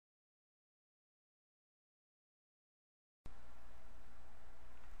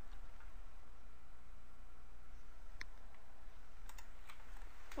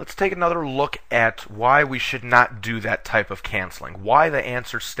Let's take another look at why we should not do that type of canceling. Why the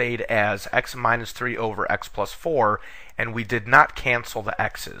answer stayed as x minus 3 over x plus 4 and we did not cancel the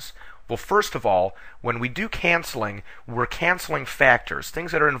x's. Well, first of all, when we do canceling, we're canceling factors,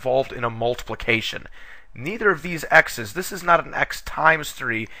 things that are involved in a multiplication. Neither of these x's, this is not an x times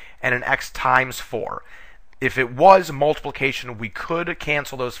 3 and an x times 4. If it was multiplication, we could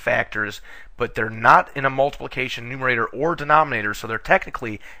cancel those factors, but they're not in a multiplication numerator or denominator, so they're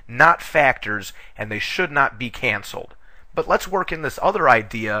technically not factors, and they should not be canceled. But let's work in this other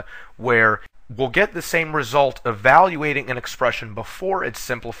idea where we'll get the same result evaluating an expression before it's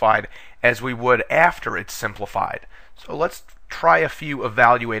simplified as we would after it's simplified. So let's try a few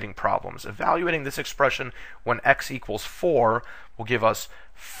evaluating problems. Evaluating this expression when x equals 4 will give us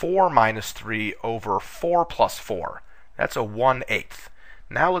 4 minus 3 over 4 plus 4. That's a 1/8.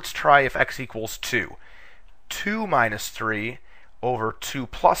 Now let's try if x equals 2. 2 minus 3 over 2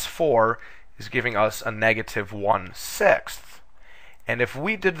 plus 4 is giving us a negative 1/6. And if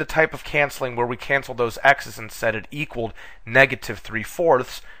we did the type of canceling where we canceled those x's and said it equaled negative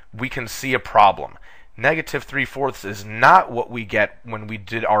 3/4, we can see a problem. Negative 3/4 is not what we get when we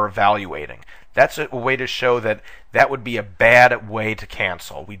did our evaluating. That's a way to show that that would be a bad way to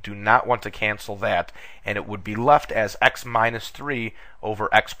cancel. We do not want to cancel that, and it would be left as x minus 3 over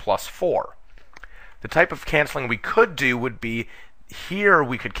x plus 4. The type of canceling we could do would be here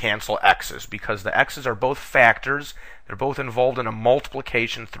we could cancel x's because the x's are both factors. They're both involved in a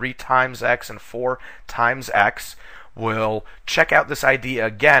multiplication, 3 times x and 4 times x. We'll check out this idea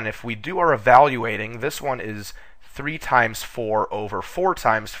again. If we do our evaluating, this one is 3 times 4 over 4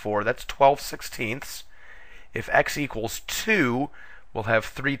 times 4. That's 12/16. If x equals 2, we'll have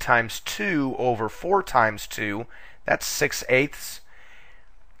 3 times 2 over 4 times 2. That's 6/8.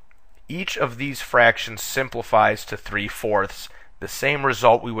 Each of these fractions simplifies to 3/4, the same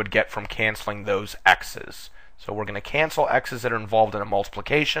result we would get from canceling those x's. So we're going to cancel x's that are involved in a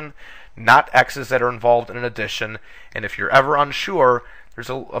multiplication, not x's that are involved in an addition. And if you're ever unsure, there's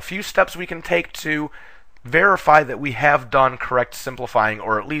a few steps we can take to verify that we have done correct simplifying,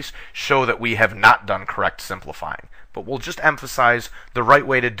 or at least show that we have not done correct simplifying. But we'll just emphasize the right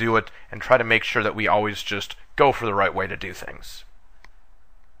way to do it and try to make sure that we always just go for the right way to do things.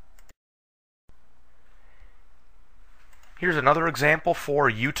 Here's another example for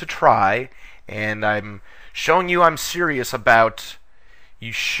you to try, and I'm showing you I'm serious about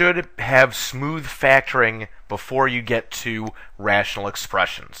you should have smooth factoring before you get to rational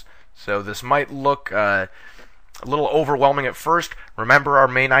expressions. So this might look a little overwhelming at first. Remember our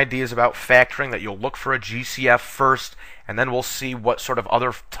main idea is about factoring, that you'll look for a GCF first, and then we'll see what sort of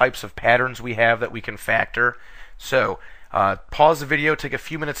other types of patterns we have that we can factor. So pause the video, take a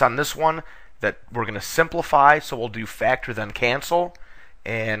few minutes on this one that we're going to simplify, so we'll do factor then cancel,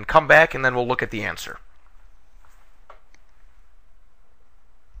 and come back and then we'll look at the answer.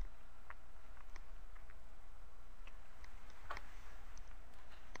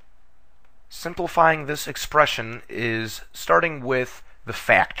 Simplifying this expression is starting with the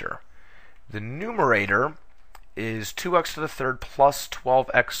factor. The numerator is 2x to the third plus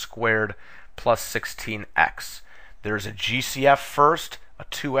 12x squared plus 16x. There's a GCF first, a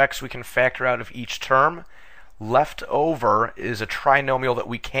 2x we can factor out of each term. Left over is a trinomial that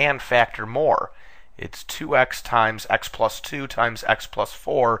we can factor more. It's 2x times x plus 2 times x plus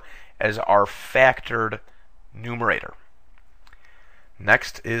 4 as our factored numerator.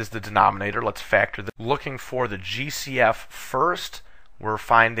 Next is the denominator. Let's factor the. Looking for the GCF first, we're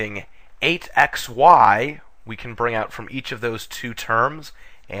finding 8xy we can bring out from each of those two terms,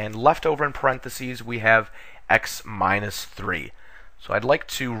 and left over in parentheses we have x minus 3. So I'd like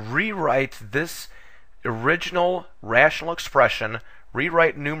to rewrite this original rational expression,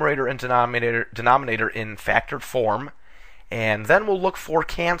 rewrite numerator and denominator in factored form, and then we'll look for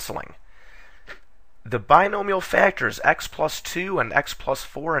canceling. The binomial factors x plus 2 and x plus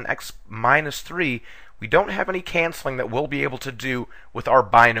 4 and x minus 3, we don't have any canceling that we'll be able to do with our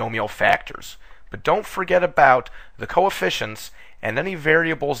binomial factors. But don't forget about the coefficients and any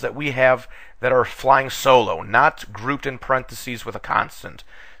variables that we have that are flying solo, not grouped in parentheses with a constant.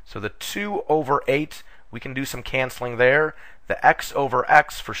 So the 2 over 8, we can do some canceling there. The x over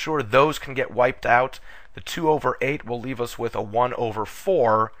x, for sure, those can get wiped out. The 2 over 8 will leave us with a 1 over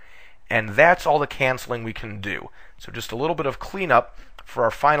 4. And that's all the canceling we can do. So just a little bit of cleanup for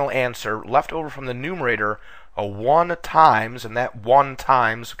our final answer. Left over from the numerator, a 1 times, and that 1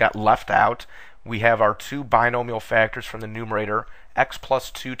 times got left out. We have our two binomial factors from the numerator, x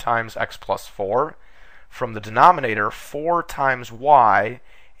plus 2 times x plus 4. From the denominator, 4 times y,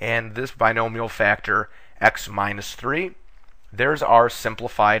 and this binomial factor, x minus 3. there's our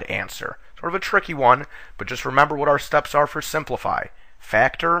simplified answer. Sort of a tricky one, but just remember what our steps are for simplify.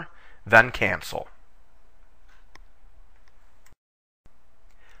 Factor, then cancel.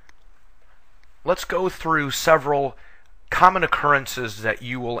 Let's go through several common occurrences that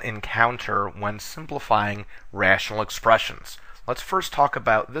you will encounter when simplifying rational expressions. Let's first talk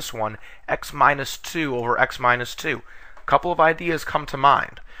about this one, x minus 2 over x minus 2. A couple of ideas come to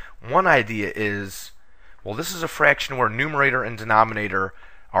mind. One idea is, well, this is a fraction where numerator and denominator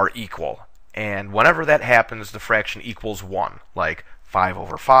are equal. And whenever that happens, the fraction equals 1. Like 5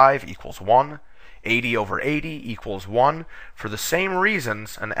 over 5 equals 1. 80 over 80 equals 1. For the same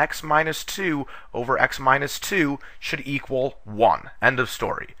reasons, an x minus 2 over x minus 2 should equal 1. End of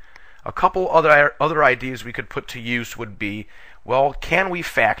story. A couple other ideas we could put to use would be, well, can we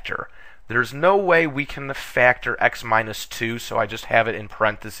factor? There's no way we can factor x minus 2, so I just have it in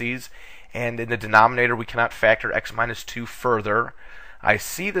parentheses. And in the denominator, we cannot factor x minus 2 further. I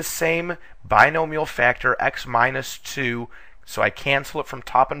see the same binomial factor x minus 2, so I cancel it from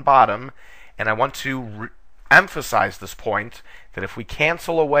top and bottom. And I want to emphasize this point, that if we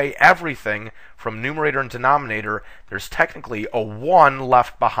cancel away everything from numerator and denominator, there's technically a 1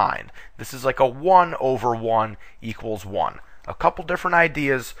 left behind. This is like a 1 over 1 equals 1. A couple different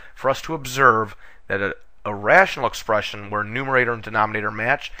ideas for us to observe that a rational expression where numerator and denominator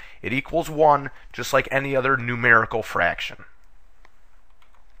match, it equals 1 just like any other numerical fraction.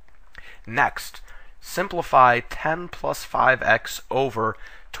 Next, simplify 10 plus 5x over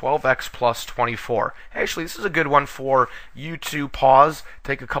 12x plus 24. Actually, this is a good one for you to pause,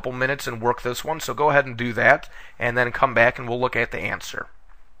 take a couple minutes and work this one. So go ahead and do that, and then come back and we'll look at the answer.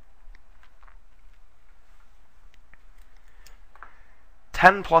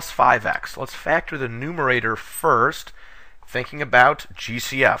 (10 plus 5x). Let's factor the numerator first, thinking about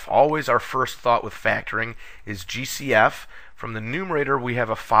GCF. Always our first thought with factoring is GCF. From the numerator, we have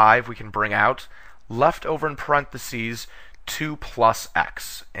a 5 we can bring out. Left over in parentheses, 2 plus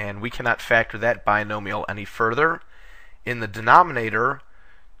x, and we cannot factor that binomial any further. In the denominator,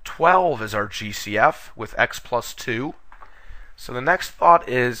 12 is our GCF with x plus 2. So the next thought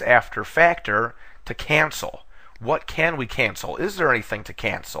is, after factor, to cancel. What can we cancel? Is there anything to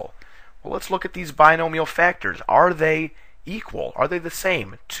cancel? Well, let's look at these binomial factors. Are they equal? Are they the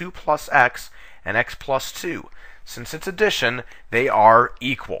same? 2 plus x and x plus 2. Since it's addition, they are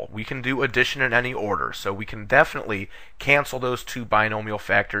equal. We can do addition in any order, so we can definitely cancel those two binomial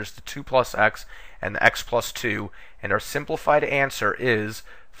factors, the 2 plus x and the x plus 2, and our simplified answer is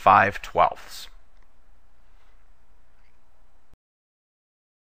 5/12.